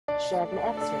Gen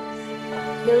Xers,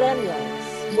 millennials,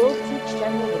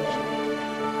 multi-generation.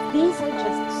 These are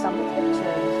just some of the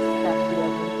terms that we are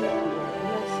going to hear in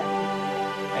our segment.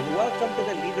 And welcome to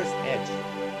the Leader's Edge,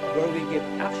 where we give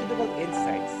actionable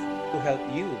insights to help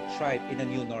you thrive in a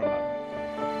new normal.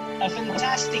 A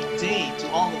fantastic day to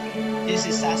all of you. This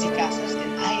is Sassy Casas,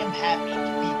 and I am happy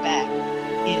to be back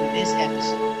in this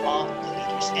episode of The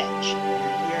Leader's Edge.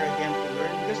 We're here again to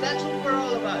learn, because that's what we're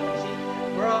all about, you see.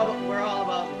 We're all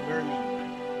about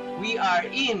learning. We are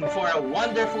in for a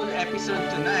wonderful episode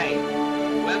tonight.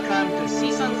 Welcome to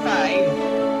Season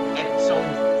 5,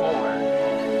 Episode 4.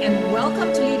 And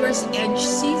welcome to Leader's Edge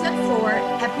Season 4,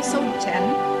 Episode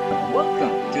 10.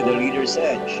 Welcome to the Leader's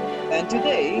Edge. And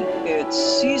today, it's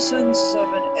Season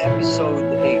 7,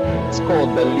 Episode 8. It's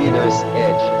called the Leader's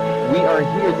Edge. We are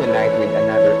here tonight with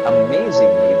another amazing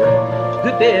leader.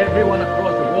 Good day, everyone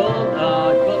across the world.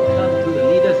 Welcome to the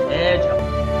Leader's Edge.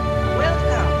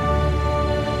 Welcome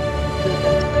to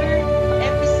the third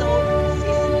episode,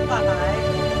 Season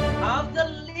 5 of the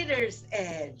Leader's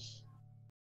Edge.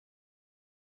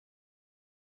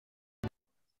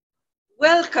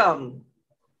 Welcome,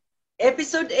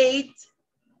 Episode 8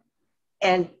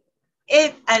 and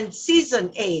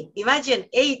Season 8. Imagine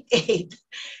 8,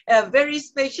 a very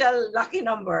special lucky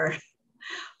number.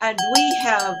 And we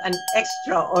have an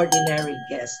extraordinary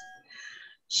guest.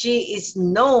 She is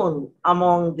known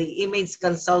among the image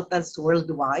consultants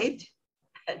worldwide,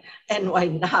 and why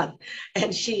not?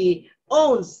 And she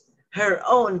owns her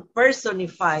own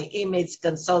PERSONI-FI image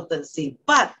consultancy.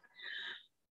 But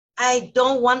I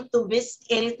don't want to miss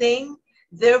anything.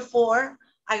 Therefore,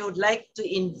 I would like to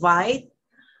invite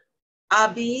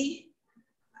Abbygale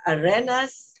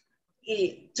Arenas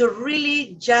to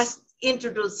really just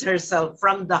introduce herself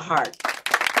from the heart.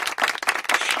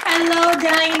 Hello,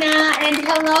 Dinah, and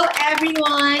hello,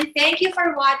 everyone. Thank you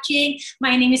for watching.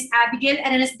 My name is Abbygale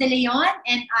Arenas-de Leon,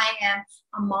 and I am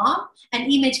a mom, an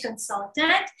image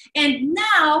consultant, and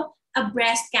now a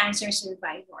breast cancer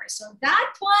survivor. So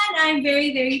that one I'm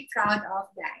very, very proud of,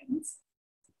 guys.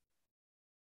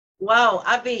 Wow,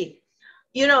 Abby,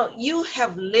 you know, you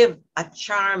have lived a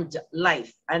charmed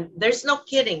life, and there's no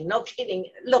kidding, no kidding.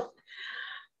 Look,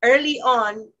 early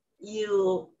on,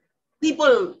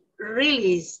 people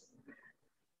really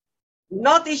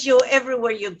notice you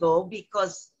everywhere you go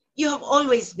because you have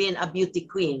always been a beauty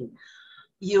queen.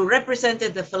 You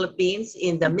represented the Philippines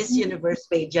in the Miss Universe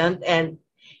Pageant, and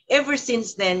ever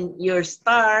since then, your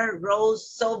star rose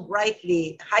so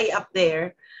brightly high up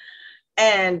there.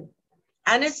 And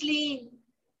honestly,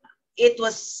 it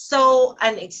was so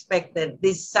unexpected,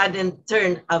 this sudden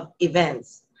turn of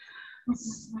events.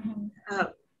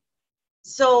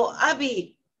 So,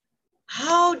 Abby,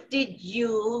 how did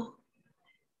you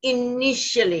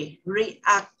initially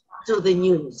react to the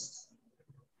news?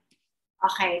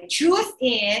 Okay, truth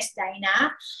is,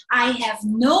 Dinah, I have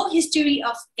no history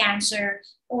of cancer,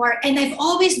 and I've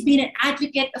always been an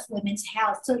advocate of women's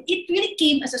health. So it really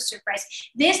came as a surprise.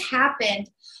 This happened,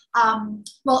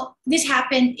 this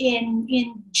happened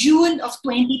in June of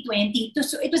 2020.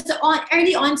 So it was the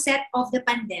early onset of the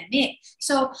pandemic.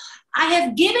 So I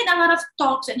have given a lot of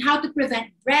talks on how to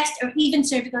prevent breast or even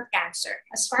cervical cancer.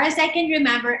 As far as I can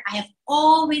remember, I have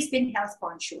always been health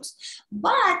conscious.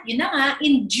 But,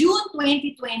 in June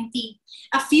 2020,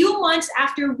 a few months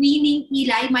after weaning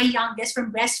Eli, my youngest,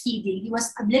 from breastfeeding, he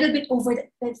was a little bit over 3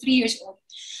 years old,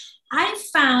 I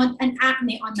found an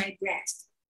acne on my breast,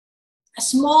 a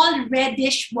small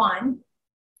reddish one,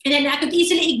 and then I could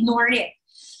easily ignore it.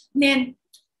 And then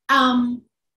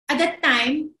at that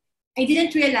time, I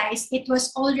didn't realize it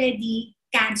was already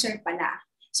cancer pala.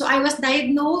 So I was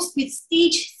diagnosed with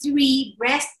stage 3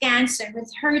 breast cancer with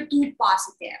HER2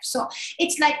 positive. So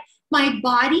it's like my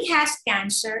body has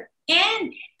cancer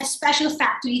and a special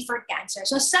factory for cancer.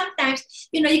 So sometimes,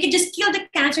 you can just kill the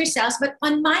cancer cells, but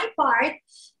on my part,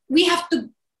 we have to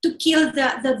kill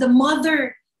the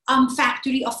mother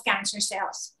factory of cancer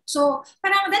cells. So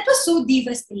that was so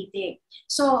devastating.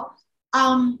 So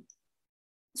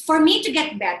for me to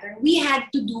get better, we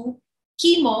had to do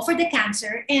chemo for the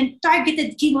cancer and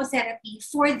targeted chemotherapy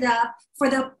for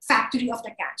the factory of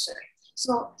the cancer.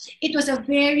 So it was a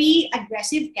very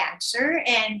aggressive cancer,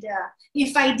 and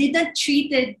if I didn't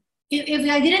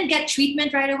get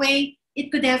treatment right away, it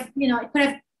could have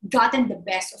gotten the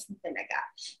best of me talaga.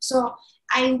 So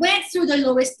I went through the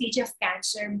lowest stage of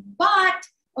cancer, but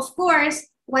of course,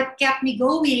 what kept me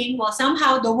going, well,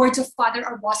 somehow the words of Father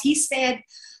or Boss, he said,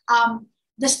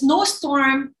 the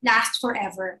snowstorm lasts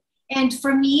forever. And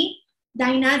for me,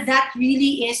 Dinah, that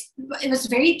really is, it was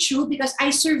very true because I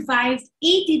survived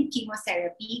 18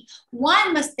 chemotherapy,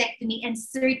 1 mastectomy, and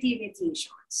 30 radiations.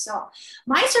 So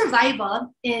my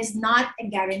survival is not a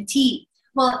guarantee.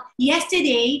 Well,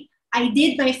 yesterday, I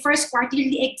did my first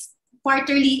quarterly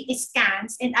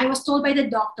scans, and I was told by the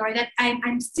doctor that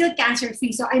I'm still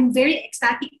cancer-free. So I'm very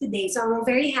ecstatic today. So we're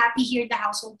very happy here in the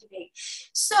household today.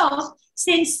 So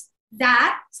since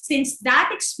that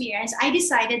experience, I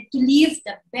decided to live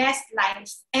the best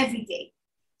life every day.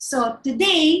 So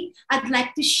today, I'd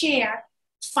like to share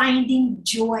finding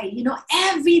joy. You know,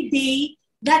 every day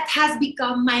that has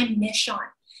become my mission.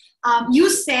 You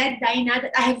said, Dinah,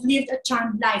 that I have lived a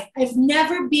charmed life. I've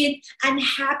never been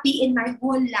unhappy in my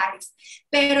whole life.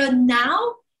 Pero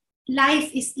now,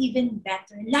 life is even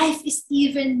better. Life is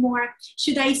even more,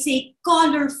 should I say,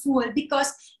 colorful,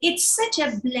 because it's such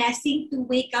a blessing to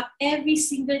wake up every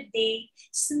single day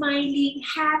smiling,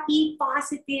 happy,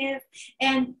 positive,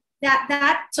 and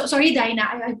so sorry,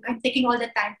 Dinah, I'm taking all the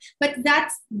time, but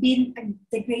that's been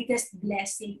the greatest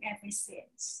blessing ever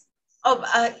since. Oh,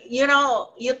 you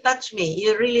know, you touch me.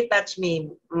 You really touch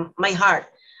me, my heart,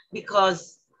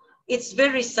 because it's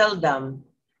very seldom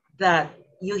that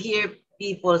you hear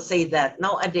people say that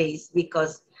nowadays,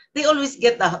 because they always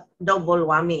get the double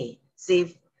whammy.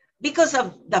 See, because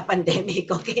of the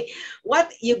pandemic, okay?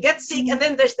 What, you get sick and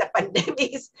then there's the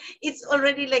pandemic. It's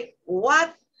already like,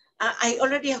 what? I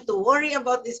already have to worry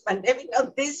about this pandemic,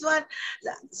 of this one.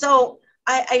 So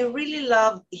I really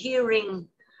love hearing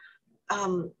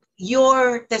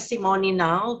your testimony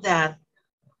now that,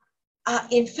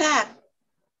 in fact,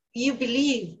 you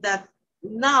believe that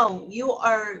now you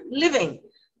are living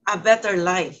a better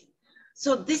life.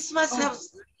 So this must have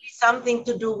something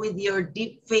to do with your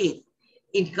deep faith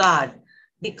in God,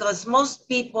 because most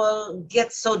people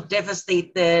get so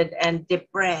devastated and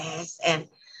depressed, and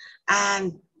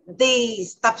they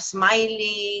stop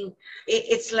smiling.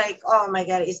 It's like, oh my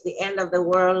God, it's the end of the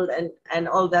world and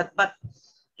all that. But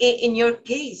in your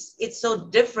case, it's so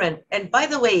different. And by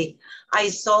the way, I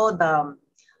saw the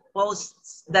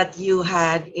posts that you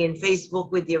had in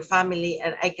Facebook with your family,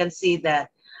 and I can see that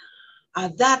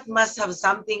that must have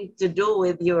something to do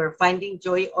with your finding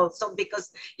joy also,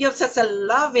 because you have such a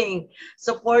loving,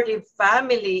 supportive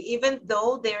family, even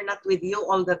though they're not with you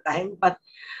all the time, but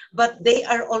they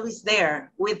are always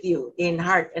there with you in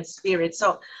heart and spirit.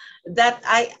 So that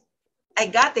I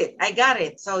got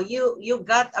it. So you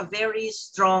got a very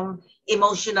strong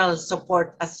emotional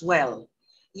support as well.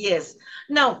 Yes.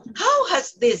 Now, how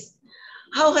has this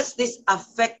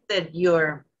affected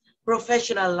your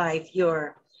professional life?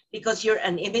 Because you're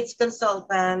an image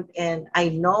consultant, and I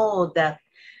know that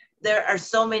there are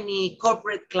so many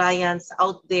corporate clients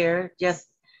out there just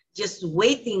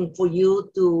waiting for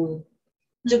you to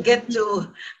get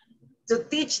to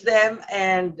teach them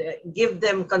and give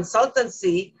them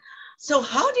consultancy. So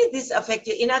how did this affect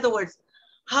you? In other words,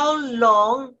 how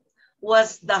long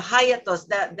was the hiatus?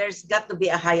 That there's got to be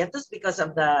a hiatus because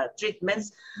of the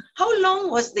treatments. How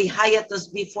long was the hiatus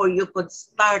before you could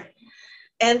start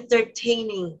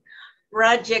entertaining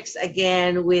projects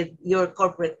again with your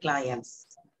corporate clients?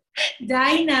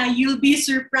 Dinah, you'll be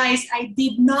surprised. I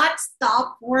did not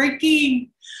stop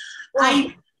working. Wow.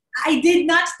 I did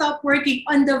not stop working.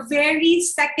 On the very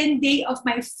second day of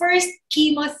my first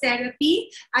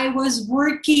chemotherapy, I was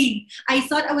working. I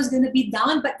thought I was going to be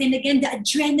down, but then again, the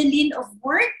adrenaline of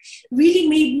work really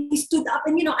made me stood up.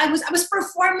 And I was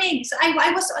performing, so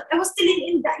I was still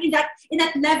in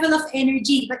that level of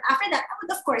energy. But after that, I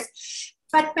would, of course.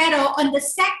 Pero on the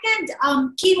second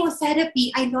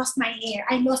chemotherapy, I lost my hair.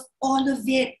 I lost all of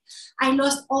it. I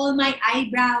lost all my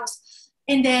eyebrows,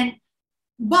 and then,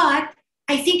 but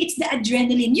I think it's the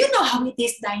adrenaline. You know how it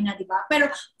is, Dinah, di ba? Pero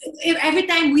every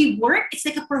time we work, it's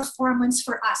like a performance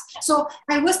for us. So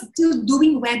I was still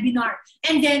doing webinar.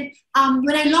 And then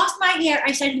when I lost my hair,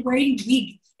 I started wearing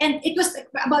wig. And it was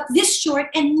about this short,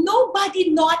 and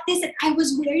nobody noticed that I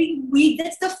was wearing wig.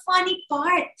 That's the funny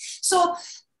part. So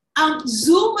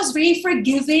Zoom was very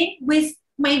forgiving with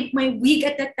my wig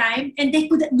at the time, and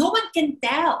no one can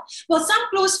tell. Well, some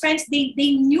close friends, they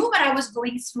knew what I was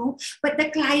going through, but the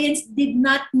clients did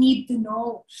not need to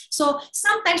know. So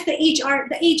sometimes the HR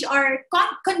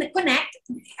connect,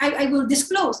 I will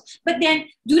disclose, but then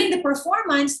during the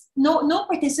performance, no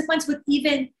participants would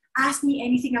even ask me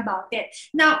anything about it.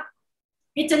 Now,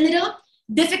 it's a little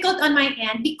difficult on my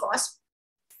end because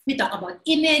we talk about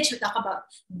image, we talk about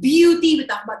beauty, we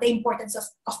talk about the importance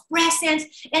of presence,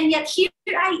 and yet here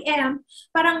I am,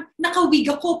 parang nakawig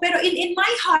ako, pero in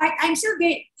my heart, I'm still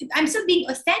being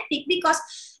authentic, because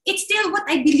it's still what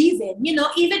I believe in.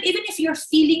 Even if you're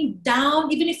feeling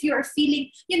down, even if you're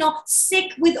feeling,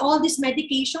 sick with all these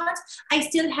medications, I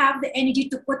still have the energy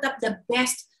to put up the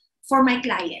best for my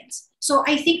clients. So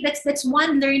I think that's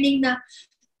one learning na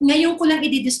ngayon ko lang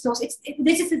i-disclose.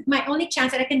 This is my only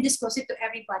chance that I can disclose it to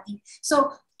everybody.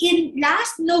 So in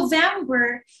last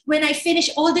November, when I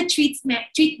finished all the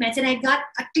treatments and I got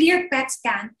a clear PET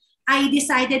scan, I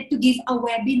decided to give a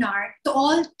webinar to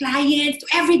all clients, to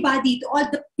everybody, to all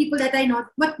the people that I know,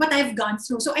 what I've gone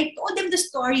through. So I told them the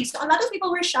story. So a lot of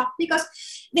people were shocked because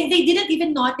they didn't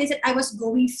even notice that I was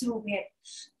going through it.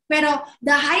 Pero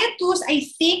the hiatus, I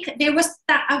think there was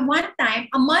one time,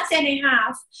 a month and a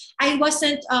half, I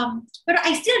wasn't, pero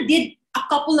I still did a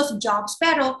couple of jobs,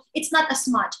 pero it's not as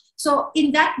much. So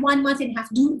in that 1 month and a half,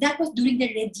 that was during the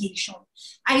radiation.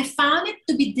 I found it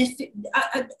to be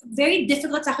very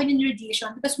difficult sa akin in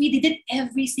radiation because we did it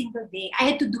every single day. I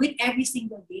had to do it every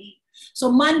single day.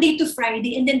 So Monday to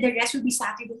Friday, and then the rest would be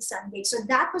Saturday and Sunday. So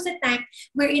that was a time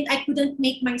wherein I couldn't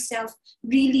make myself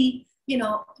really,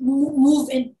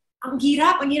 move and ang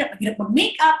hirap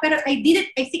mag-makeup, pero I did it.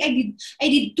 I think I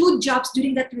did 2 jobs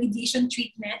during that radiation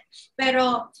treatment,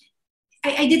 pero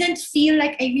I didn't feel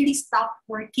like I really stopped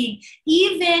working.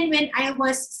 Even when I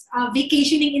was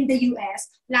vacationing in the US,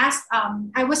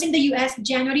 I was in the US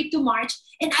January to March,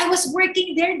 and I was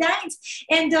working there, guys.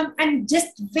 And I'm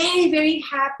just very, very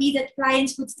happy that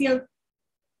clients would still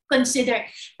consider.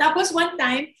 Tapos one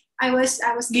time, I was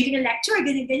giving a lecture,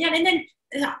 ganyan, and then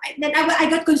I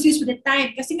got confused with the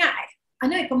time kasi nga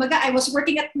kumbaga I was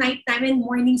working at night time and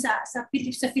morning sa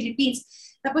Philippines.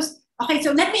 Tapos okay,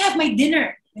 so let me have my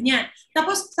dinner. Ganyan.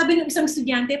 Tapos sabi ng isang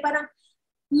estudyante parang,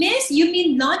 "Miss, you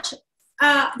mean lunch?"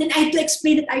 Then I had to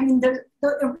explain that I'm in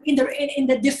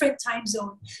the different time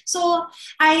zone. So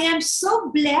I am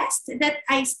so blessed that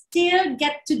I still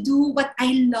get to do what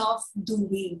I love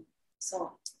doing.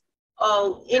 So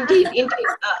indeed.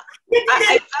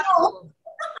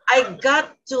 I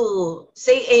got to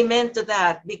say amen to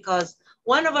that because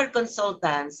one of our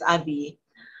consultants, Abby,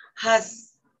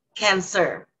 has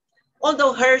cancer.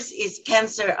 Although hers is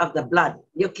cancer of the blood,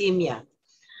 leukemia.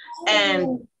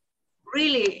 And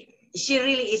she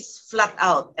really is flat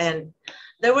out. And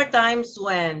there were times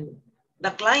when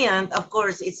the client, of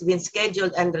course, it's been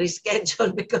scheduled and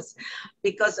rescheduled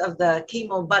because of the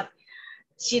chemo, but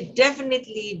she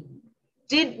definitely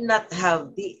did not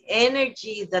have the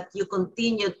energy that you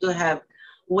continue to have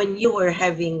when you were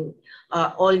having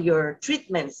all your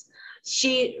treatments.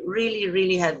 She really,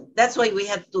 really had. That's why we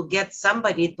had to get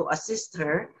somebody to assist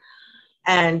her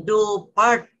and do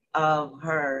part of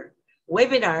her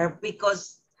webinar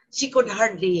because she could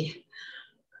hardly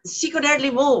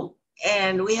move.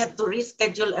 And we had to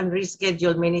reschedule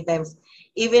many times.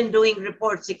 Even doing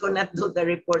reports, she could not do the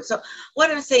report. So what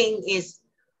I'm saying is,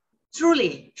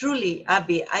 truly,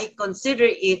 Abby, I consider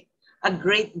it a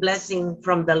great blessing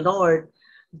from the Lord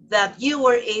that you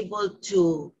were able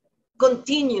to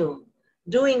continue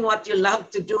doing what you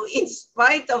love to do in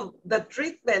spite of the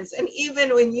treatments. And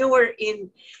even when you were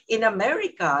in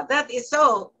America, that is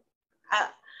so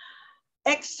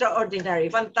extraordinary,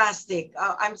 fantastic.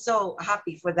 I'm so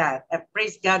happy for that. I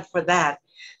praise God for that.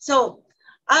 So,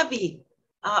 Abby,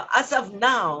 as of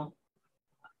now,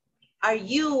 are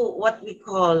you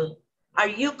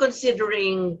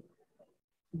considering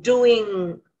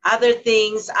doing other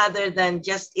things other than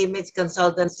just image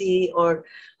consultancy, or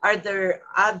are there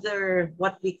other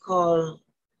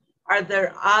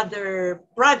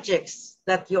projects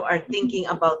that you are thinking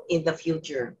about in the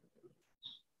future?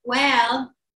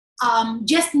 Well,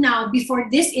 just now before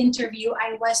this interview,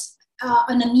 I was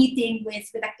on a meeting with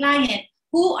a client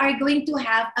who are going to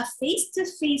have a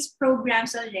face-to-face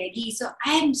programs already. So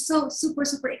I'm so super,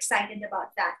 super excited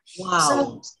about that. Wow.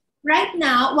 So right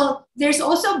now, well, there's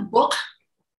also a book.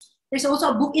 There's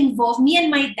also a book involved. Me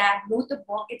and my dad wrote a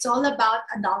book. It's all about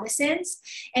adolescence,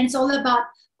 and it's all about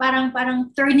parang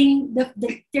turning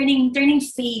turning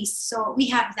face. So we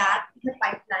have that in the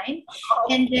pipeline.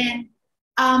 And then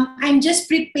I'm just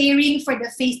preparing for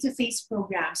the face-to-face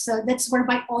program. So that's where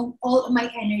all my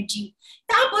energy.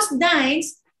 Tapos,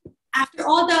 guys, after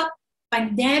all the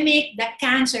pandemic, the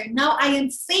cancer, now I am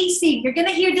facing, you're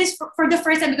gonna hear this for the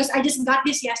first time because I just got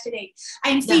this yesterday.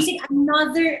 I'm facing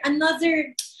another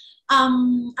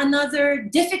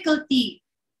difficulty.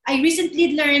 I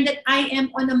recently learned that I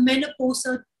am on a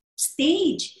menopausal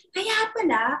stage. Kaya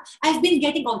pala, I've been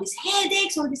getting all these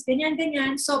headaches, all this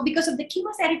ganyan. So because of the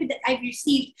chemotherapy that I've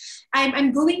received,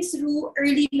 I'm going through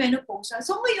early menopause.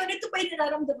 So ngayon, ito pa yung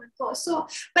nararamdaman ko. So,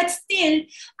 but still,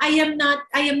 I am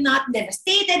not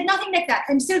devastated, nothing like that.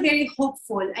 I'm still very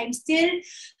hopeful. I'm still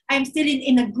I'm still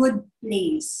in a good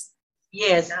place.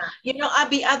 Yes. You know,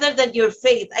 Abby, other than your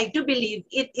faith, I do believe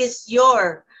it is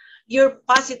your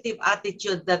positive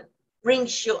attitude that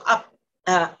brings you up,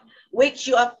 wakes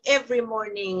you up every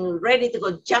morning, ready to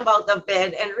go jump out of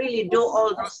bed and really do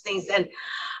all those things. And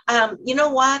you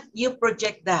know what? You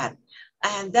project that.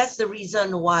 And that's the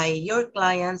reason why your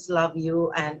clients love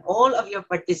you and all of your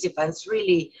participants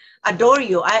really adore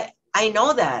you. I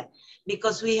know that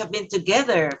because we have been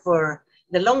together for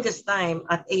the longest time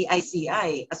at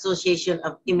AICI, Association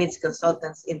of Image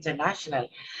Consultants International.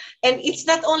 And it's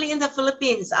not only in the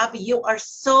Philippines, Abby, you are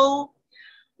so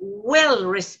well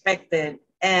respected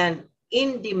and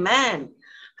in demand.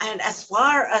 And as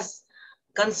far as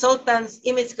consultants,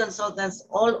 image consultants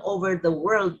all over the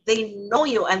world, they know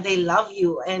you and they love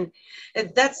you. And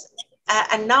that's,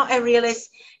 and now I realize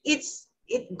it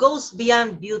goes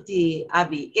beyond beauty,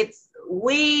 Abby. It's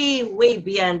way, way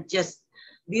beyond just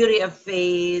beauty of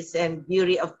face and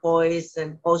beauty of voice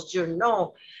and posture.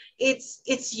 No,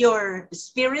 it's your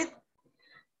spirit,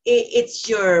 it's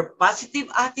your positive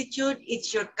attitude,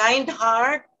 it's your kind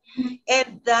heart,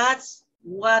 and that's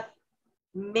what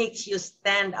makes you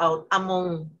stand out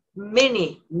among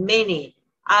many, many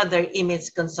other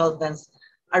image consultants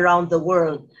around the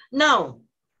world. Now,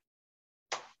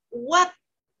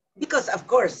 because of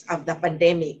course of the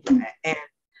pandemic, and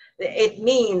it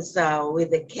means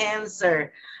with the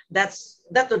cancer, that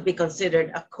would be considered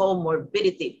a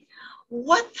comorbidity.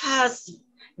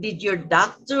 Did your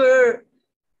doctor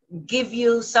give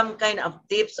you some kind of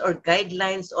tips or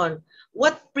guidelines on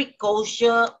what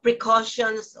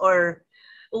precautions or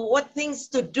what things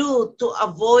to do to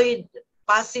avoid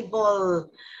possible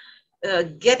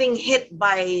getting hit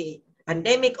by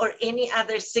pandemic or any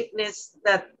other sickness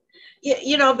that,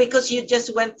 you know, because you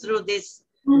just went through this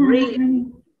really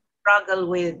struggle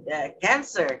with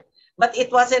cancer, but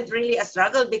it wasn't really a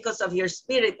struggle because of your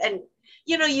spirit and,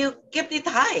 you know, you kept it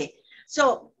high.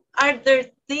 So are there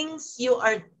things you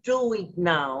are doing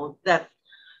now that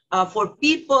for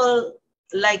people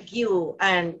like you,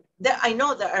 and I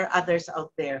know there are others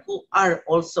out there who are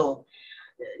also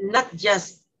not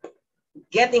just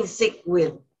getting sick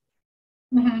with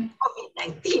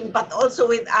COVID-19, but also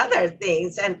with other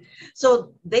things. And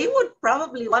so they would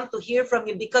probably want to hear from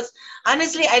you because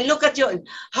honestly, I look at you and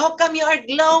how come you are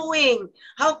glowing?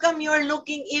 How come you are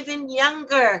looking even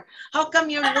younger? How come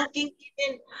you're looking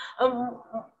even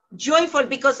joyful?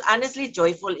 Because honestly,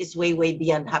 joyful is way, way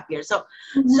beyond happier. So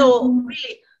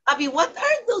really, Abby, what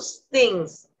are those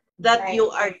things that you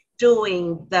are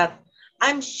doing that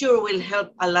I'm sure will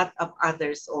help a lot of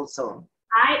others also?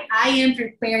 I am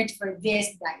prepared for this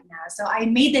right now. So I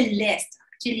made a list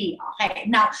actually. Okay.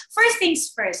 Now, first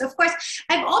things first. Of course,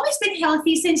 I've always been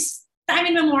healthy since time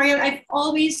immemorial. I've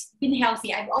always been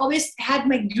healthy. I've always had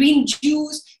my green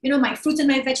juice, you know, my fruits and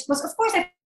my vegetables. Of course, I have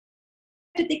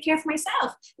to take care of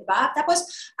myself. Diba?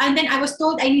 And then I was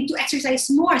told I need to exercise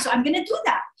more. So I'm going to do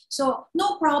that. So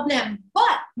no problem.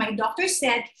 But my doctor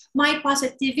said my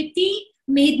positivity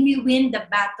made me win the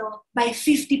battle by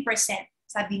 50%.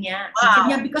 Sabi niya. Wow.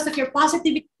 Sabi niya, because of your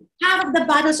positivity, half of the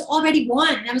battle's already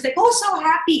won. And I was like, oh, so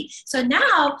happy. So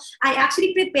now I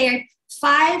actually prepared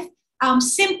 5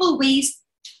 simple ways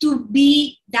to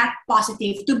be that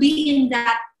positive, to be in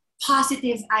that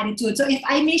positive attitude. So if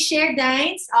I may share,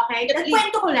 Dines, okay,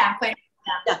 kwento ko lang.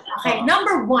 Okay,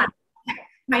 number 1. Okay.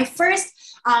 My first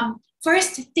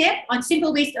tip on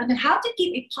simple ways on how to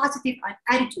keep a positive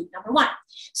attitude. Number 1,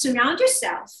 surround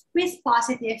yourself with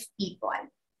positive people.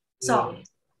 So,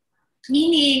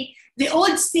 meaning the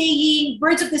old saying,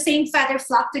 birds of the same feather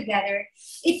flock together,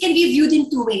 it can be viewed in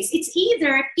 2 ways. It's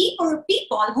either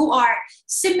people who are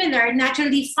similar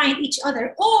naturally find each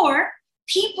other, or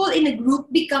people in a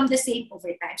group become the same over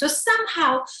time. So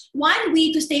somehow, one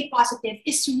way to stay positive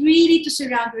is really to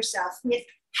surround yourself with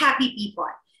happy people.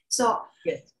 So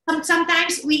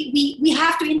sometimes we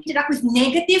have to interact with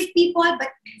negative people, but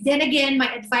then again,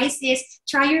 my advice is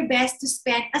try your best to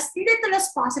spend as little as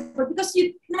possible because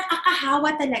you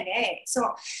nakakahawa talaga eh.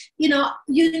 So, you know,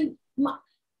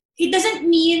 it doesn't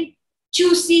mean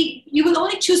you will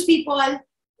only choose people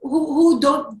who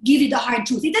don't give you the hard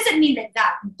truth. It doesn't mean like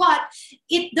that, but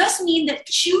it does mean that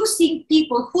choosing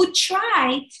people who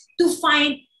try to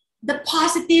find the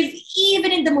positive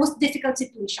even in the most difficult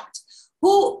situations.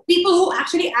 People who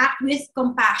actually act with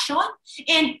compassion,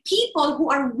 and people who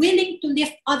are willing to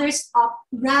lift others up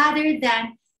rather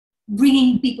than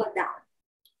bringing people down.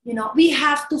 You know, we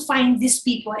have to find these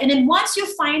people. And then once you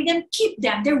find them, keep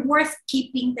them. They're worth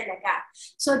keeping talaga.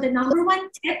 So the number 1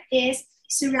 tip is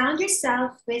surround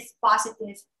yourself with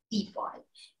positive people.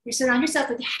 You surround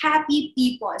yourself with happy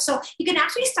people. So you can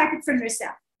actually start it from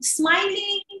yourself.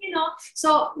 smiling,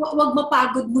 So wag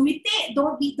mapagod ngumiti.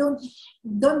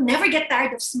 Don't never get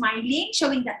tired of smiling,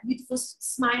 showing that beautiful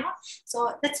smile.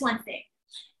 So that's one thing.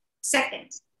 Second,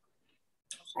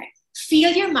 okay,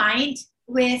 fill your mind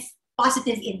with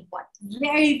positive input.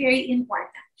 Very, very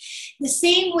important. The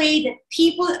same way that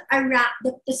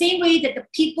the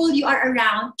people you are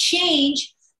around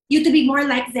change you to be more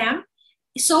like them,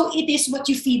 so it is what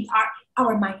you feed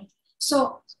our mind.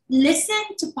 So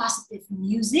listen to positive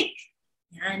music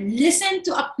and listen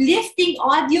to uplifting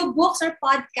audiobooks or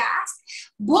podcasts,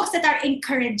 books that are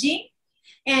encouraging,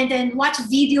 and then watch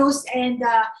videos and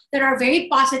that are very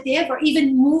positive, or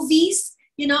even movies.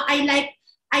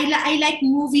 I like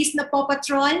movies na Paw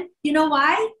Patrol. You know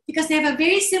why? Because they have a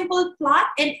very simple plot,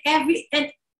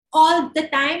 and all the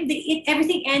time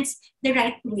everything ends the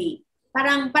right way.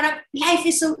 Parang life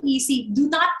is so easy. Do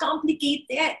not complicate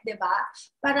it, diba?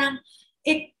 Parang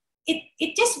it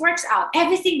just works out.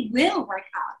 Everything will work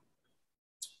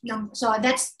out. So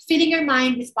that's filling your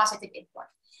mind with positive input.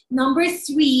 Number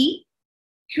 3,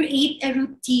 create a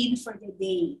routine for the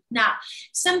day. Now,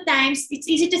 sometimes it's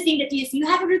easy to think that if you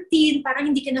have a routine, parang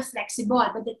hindi ka na flexible.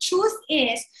 But the truth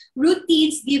is,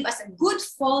 routines give us a good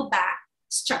fallback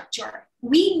structure.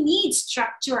 We need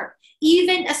structure.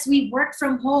 Even as we work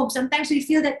from home, sometimes we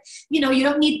feel that, you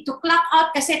don't need to clock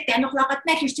out kasi 10 o'clock at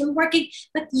night, you're still working,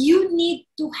 but you need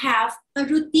to have a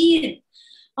routine.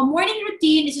 A morning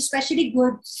routine is especially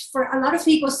good for a lot of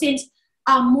people, since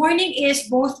morning is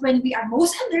both when we are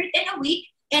most alert and awake,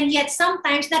 and yet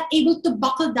sometimes not able to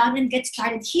buckle down and get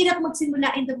started. Hirap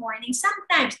magsimula in the morning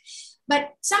sometimes.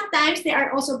 But sometimes there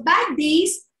are also bad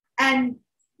days, and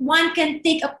one can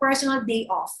take a personal day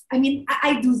off. I mean,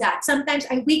 I do that. Sometimes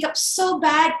I wake up so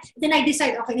bad, then I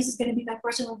decide, okay, this is going to be my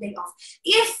personal day off.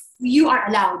 If you are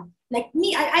allowed, like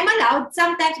me, I'm allowed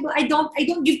sometimes, but I don't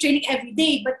give training every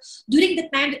day. But during the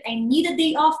time that I need a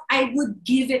day off, I would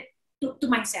give it to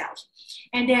myself.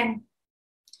 And then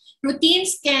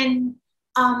routines can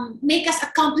make us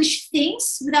accomplish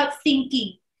things without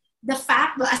thinking. The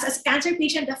fact, as a cancer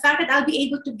patient, the fact that I'll be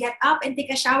able to get up and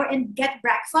take a shower and get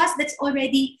breakfast, that's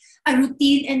already a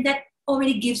routine, and that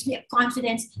already gives me a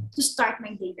confidence to start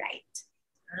my day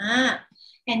right.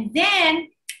 And then,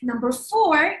 number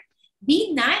 4,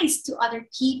 be nice to other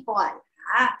people.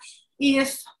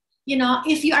 If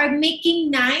you are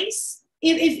making nice,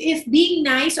 if being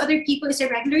nice to other people is a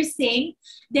regular thing,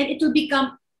 then it will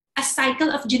become a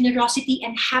cycle of generosity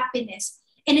and happiness.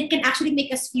 And it can actually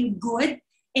make us feel good.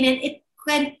 And then it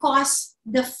can cause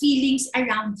the feelings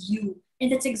around you. And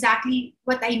that's exactly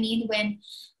what I mean when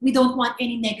we don't want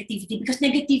any negativity. Because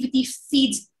negativity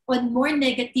feeds on more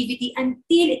negativity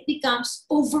until it becomes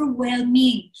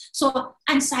overwhelming. So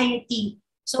anxiety.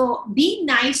 So be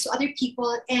nice to other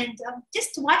people and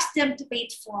just watch them to pay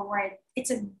it forward.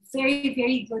 It's a very,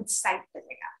 very good sight.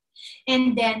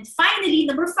 And then finally,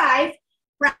 number 5,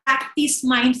 practice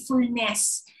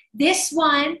mindfulness. This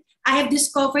one, I have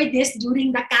discovered this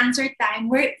during the cancer time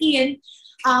wherein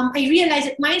I realized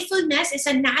that mindfulness is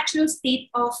a natural state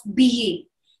of being.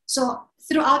 So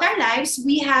throughout our lives,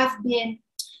 we have been,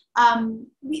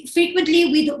 frequently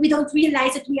we don't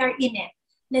realize that we are in it.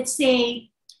 Let's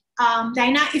say,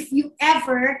 Dinah, if you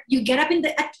get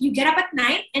up at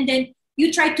night and then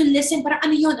you try to listen, para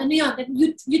ano yun, then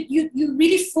you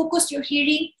really focus your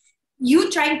hearing,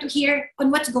 you trying to hear on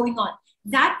what's going on.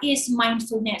 That is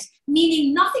mindfulness,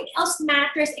 meaning nothing else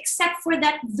matters except for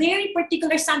that very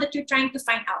particular sound that you're trying to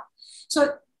find out.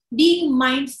 So being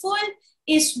mindful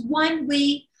is one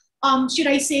way, should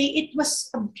I say, it was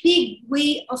a big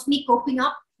way of me coping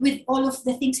up with all of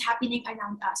the things happening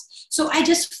around us. So I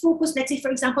just focus, let's say, for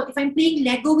example, if I'm playing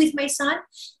Lego with my son,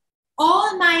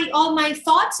 all my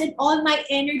thoughts and all my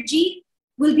energy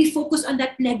will be focused on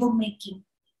that Lego making.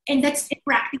 And that's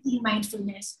practically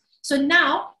mindfulness. So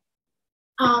now,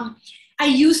 I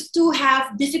used to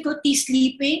have difficulty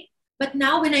sleeping, but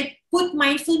now when I put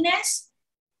mindfulness,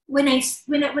 when I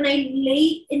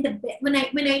lay in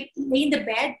the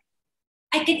bed,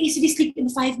 I can easily sleep in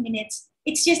 5 minutes.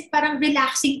 It's just parang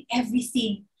relaxing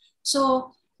everything.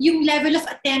 So yung level of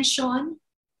attention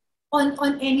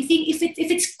on anything, if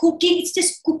it's cooking, it's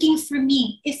just cooking for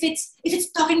me. If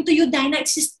it's talking to you, Dinah,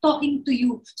 it's just talking to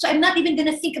you. So I'm not even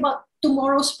gonna think about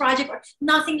tomorrow's project or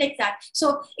nothing like that.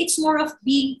 So it's more of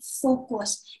being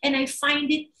focused, and I find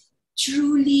it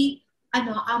truly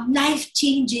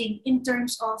life-changing in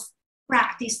terms of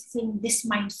practicing this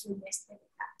mindfulness.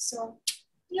 So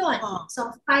yun.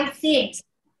 So 5 things.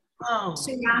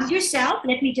 Surround yourself.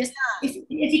 Let me just,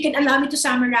 if you can allow me to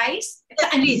summarize.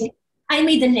 I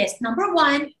made the list. Number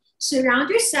 1, surround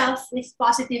yourself with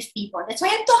positive people. That's why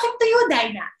I'm talking to you,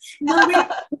 Dinah. Number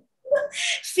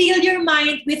fill your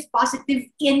mind with positive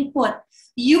input.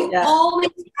 You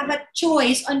always have a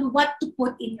choice on what to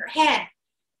put in your head.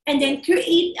 And then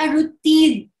create a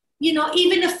routine. You know,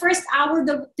 even the first hour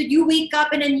that you wake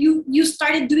up and then you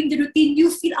started doing the routine,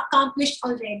 you feel accomplished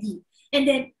already. And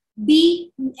then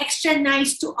be extra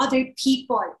nice to other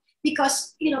people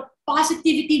because, you know,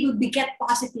 positivity will beget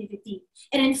positivity.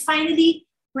 And then finally,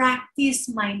 practice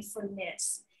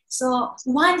mindfulness. So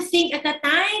one thing at a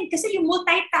time, kasi yung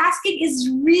multitasking is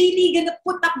really gonna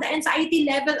put up the anxiety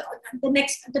level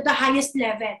to the highest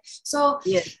level. So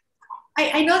yes.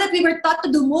 I know that we were taught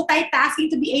to do multitasking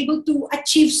to be able to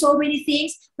achieve so many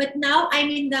things, but now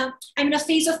I'm in a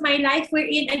phase of my life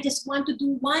wherein I just want to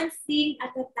do one thing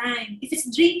at a time. If it's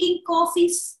drinking coffee,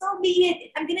 so be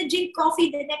it. I'm gonna drink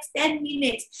coffee the next 10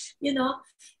 minutes, you know,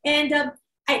 and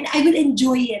I will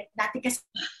enjoy it. Dati kasi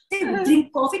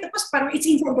drink coffee, tapos parang it's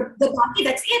inside the body,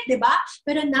 that's it, diba?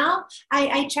 But now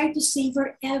I try to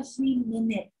savor every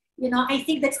minute. You know, I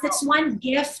think that's one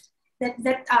gift that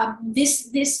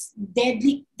this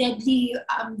deadly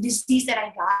disease that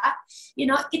I got, you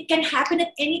know, it can happen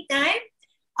at any time.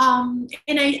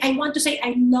 And I want to say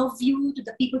I love you to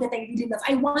the people that I really love.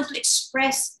 I want to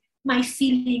express my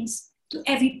feelings to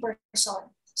every person.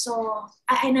 So,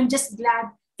 and I'm just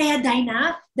glad. Kaya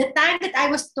Dinah, the time that I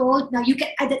was told now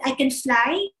that I can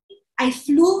fly, I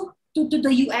flew to the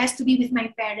US to be with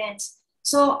my parents.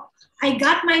 So I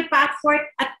got my passport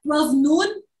at 12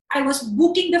 noon. I was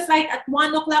booking the flight at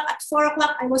 1 o'clock. At 4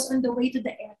 o'clock, I was on the way to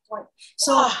the airport.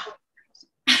 So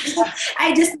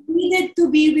I just needed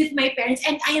to be with my parents.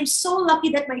 And I am so lucky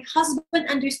that my husband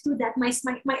understood that.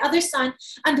 My other son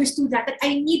understood that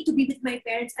I need to be with my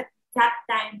parents at that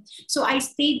time. So I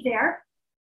stayed there.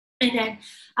 And then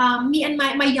me and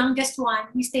my youngest one,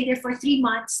 we stayed there for 3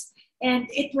 months. And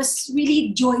it was really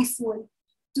joyful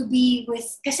to be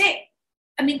with. Kasi,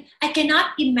 I mean, I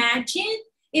cannot imagine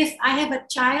if I have a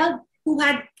child who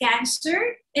had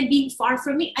cancer and being far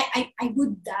from me, I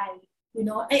would die. You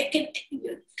know,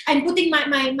 I'm putting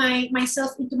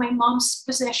myself into my mom's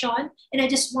possession, and I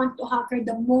just want to hug her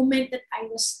the moment that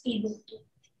I was able to.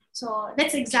 So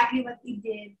that's exactly what we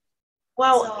did.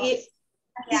 Wow, so,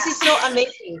 this is so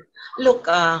amazing. Look,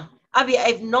 Abby,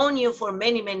 I've known you for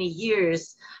many, many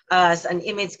years as an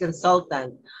image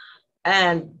consultant,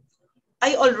 and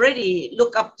I already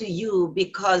look up to you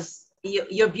because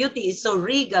your beauty is so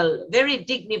regal, very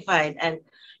dignified, and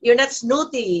you're not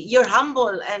snooty, you're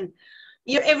humble, and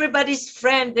you're everybody's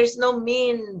friend. There's no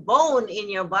mean bone in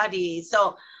your body.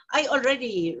 So I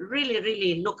already really,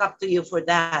 really look up to you for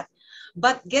that.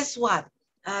 But guess what?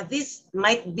 This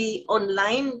might be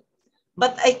online,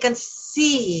 but I can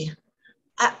see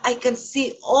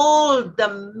all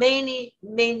the many,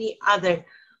 many other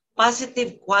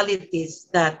positive qualities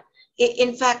that,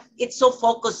 in fact, it's so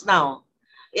focused now.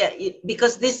 Yeah,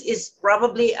 because this is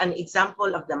probably an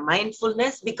example of the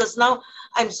mindfulness, because now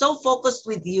I'm so focused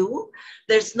with you.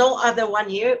 There's no other one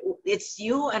here. It's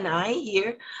you and I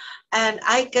here. And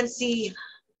I can see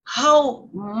how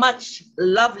much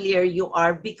lovelier you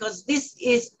are, because this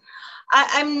is,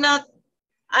 I'm not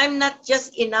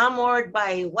just enamored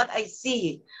by what I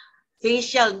see.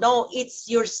 Facial, no, it's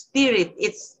your spirit.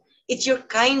 It's your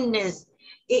kindness.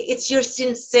 It's your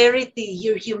sincerity,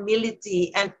 your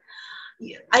humility, and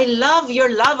I love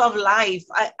your love of life.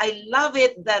 I love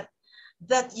it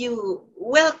that you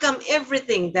welcome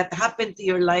everything that happened to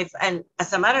your life, and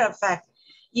as a matter of fact,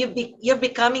 you're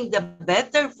becoming the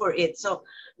better for it. So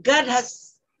God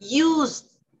has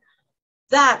used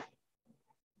that.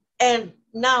 And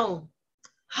now,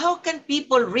 how can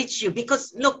people reach you?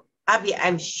 Because look, Abby,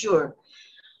 I'm sure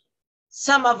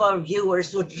some of our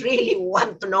viewers would really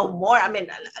want to know more. I mean,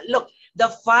 look, the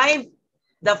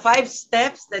five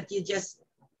steps that you just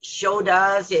showed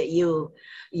us, you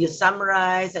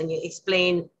summarize and you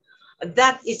explain,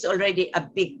 that is already a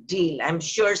big deal. I'm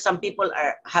sure some people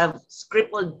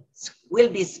will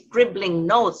be scribbling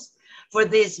notes for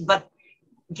this, but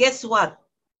guess what?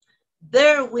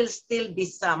 There will still be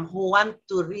some who want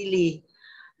to really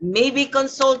maybe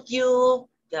consult you,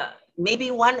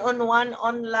 maybe one-on-one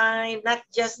online, not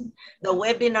just the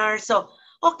webinar. So,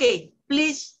 okay,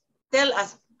 please tell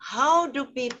us, how do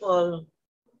people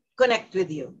connect with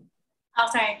you?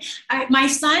 Okay. My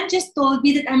son just told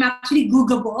me that I'm actually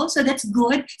Googleable, so that's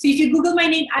good. So if you Google my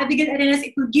name, Abbygale Arenas,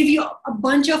 it will give you a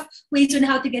bunch of ways on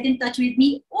how to get in touch with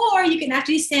me, or you can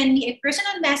actually send me a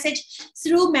personal message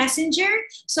through Messenger.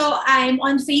 So I'm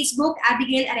on Facebook,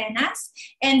 Abbygale Arenas,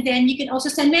 and then you can also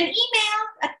send me an email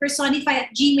at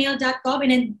PERSONI-FI@gmail.com,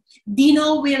 and then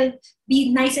Dino will be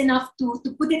nice enough to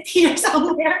put it here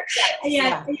somewhere.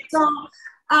 Yeah. So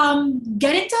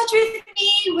get in touch with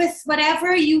me with whatever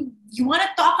you want to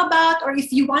talk about, or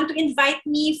if you want to invite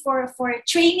me for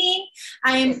training.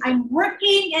 I'm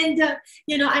working, and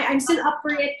I'm still up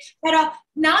for it. But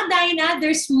now, Dinah,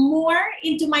 there's more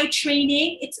into my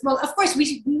training. It's, well, of course,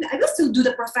 I will still do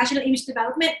the professional image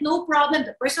development, no problem.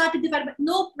 The personality development,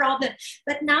 no problem.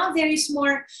 But now there is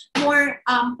more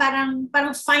parang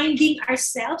finding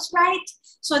ourselves, right?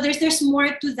 So there's more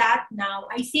to that now.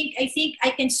 I think I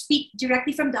can speak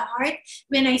directly from the heart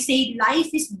when I say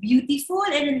life is beautiful,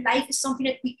 and life is something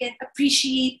that we can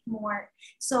appreciate more.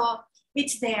 So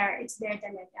it's there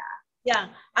talaga. Yeah,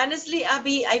 honestly,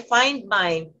 Abby, I find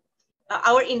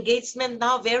our engagement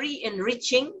now very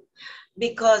enriching,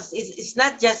 because it's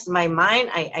not just my mind.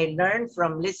 I learn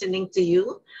from listening to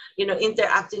you,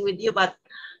 interacting with you, but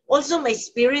also my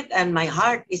spirit and my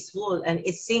heart is full and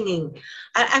it's singing.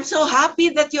 I'm so happy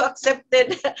that you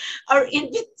accepted our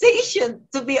invitation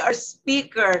to be our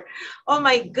speaker. Oh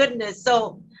my goodness.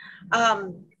 So,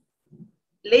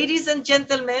 ladies and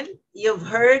gentlemen, you've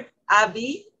heard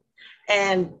Abby,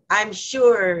 and I'm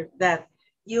sure that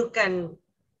you can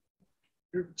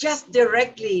just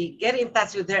directly get in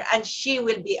touch with her, and she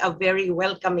will be a very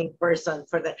welcoming person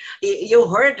for that. You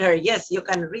heard her. Yes, you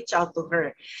can reach out to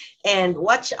her, and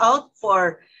watch out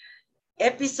for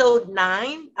episode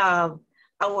 9 of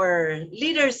our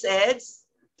Leaders Edge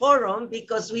forum,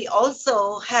 because we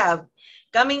also have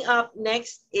coming up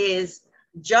next is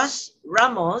Josh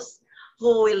Ramos,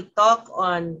 who will talk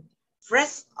on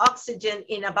fresh oxygen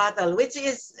in a battle, which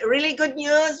is really good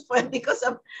news because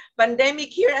of pandemic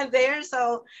here and there.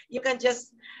 So you can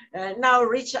just now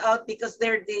reach out, because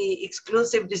they're the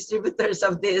exclusive distributors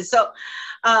of this. So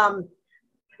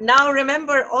now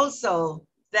remember also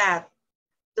that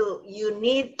you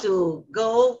need to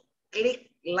go click,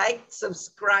 like,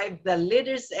 subscribe the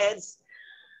Leaders Edge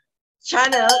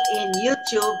channel in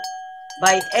YouTube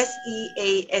by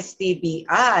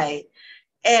SEASTBI.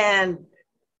 And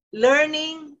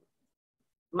learning,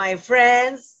 my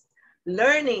friends,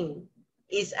 learning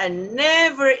is a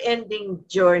never-ending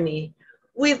journey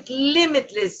with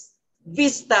limitless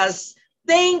vistas.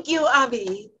 Thank you,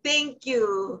 Abby. Thank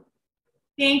you.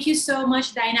 Thank you so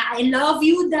much, Dinah. I love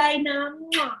you, Dinah.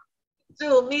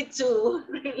 Me too,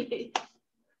 really.